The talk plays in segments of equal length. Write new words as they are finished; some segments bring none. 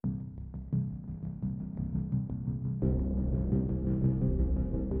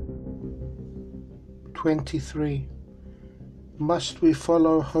23. Must we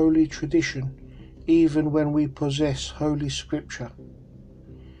follow holy tradition even when we possess Holy Scripture?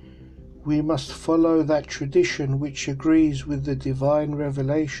 We must follow that tradition which agrees with the divine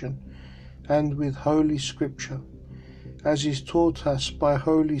revelation and with Holy Scripture, as is taught us by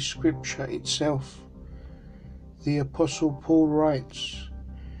Holy Scripture itself. The Apostle Paul writes,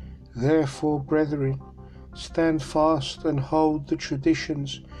 "Therefore, brethren, stand fast and hold the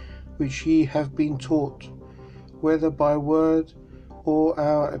traditions which ye have been taught, whether by word or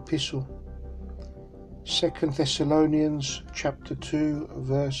our epistle." 2 Thessalonians chapter 2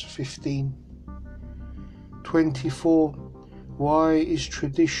 verse 15. 24. Why is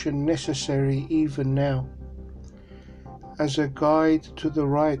tradition necessary even now? As a guide to the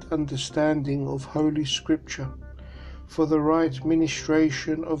right understanding of Holy Scripture, for the right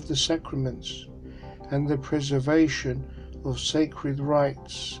ministration of the sacraments, and the preservation of sacred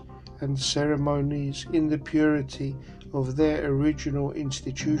rites and ceremonies in the purity of their original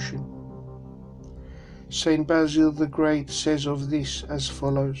institution. Saint Basil the Great says of this as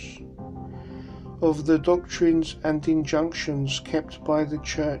follows: "Of the doctrines and injunctions kept by the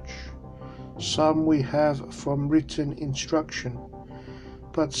Church, some we have from written instruction,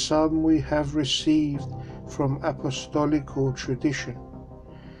 but some we have received from apostolical tradition,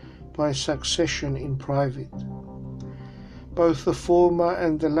 by succession in private. Both the former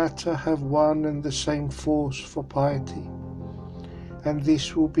and the latter have one and the same force for piety, and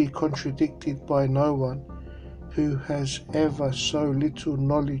this will be contradicted by no one who has ever so little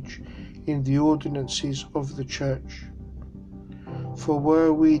knowledge in the ordinances of the Church. For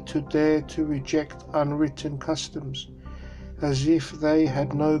were we to dare to reject unwritten customs as if they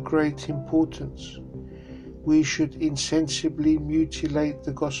had no great importance, we should insensibly mutilate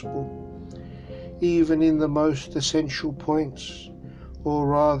the gospel, even in the most essential points, or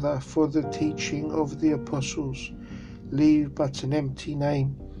rather, for the teaching of the apostles, leave but an empty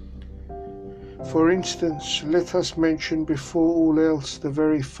name. For instance, let us mention before all else the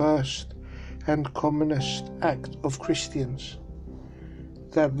very first and commonest act of Christians,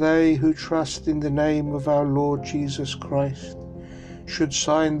 that they who trust in the name of our Lord Jesus Christ should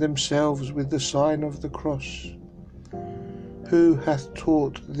sign themselves with the sign of the cross. Who hath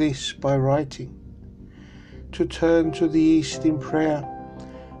taught this by writing? To turn to the east in prayer,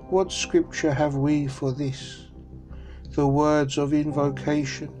 what scripture have we for this? The words of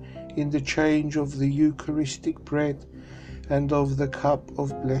invocation in the change of the Eucharistic bread and of the cup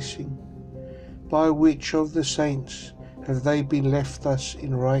of blessing. By which of the saints have they been left us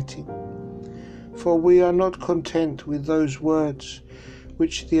in writing? For we are not content with those words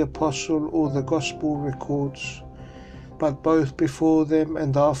which the Apostle or the Gospel records, but both before them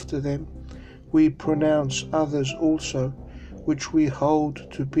and after them we pronounce others also, which we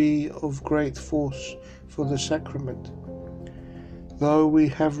hold to be of great force for the sacrament, though we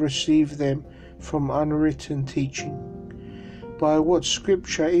have received them from unwritten teaching. By what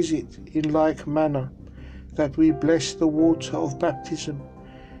scripture is it, in like manner, that we bless the water of baptism,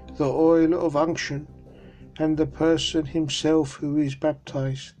 the oil of unction, and the person himself who is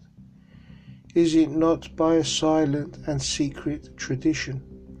baptized? Is it not by a silent and secret tradition?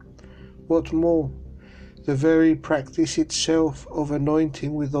 What more, the very practice itself of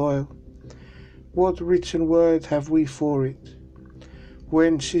anointing with oil? What written word have we for it?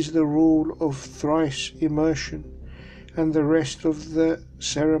 Whence is the rule of thrice immersion and the rest of the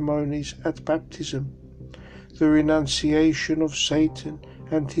ceremonies at baptism, the renunciation of Satan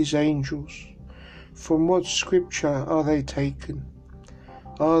and his angels? From what scripture are they taken?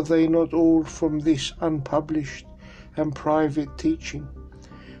 Are they not all from this unpublished and private teaching,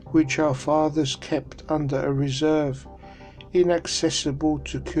 which our fathers kept under a reserve, inaccessible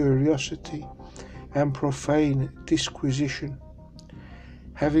to curiosity and profane disquisition,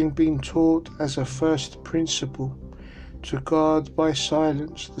 having been taught as a first principle to guard by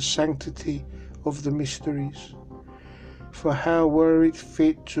silence the sanctity of the mysteries? For how were it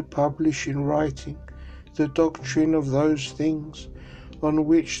fit to publish in writing the doctrine of those things on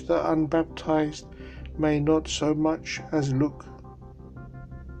which the unbaptized may not so much as look?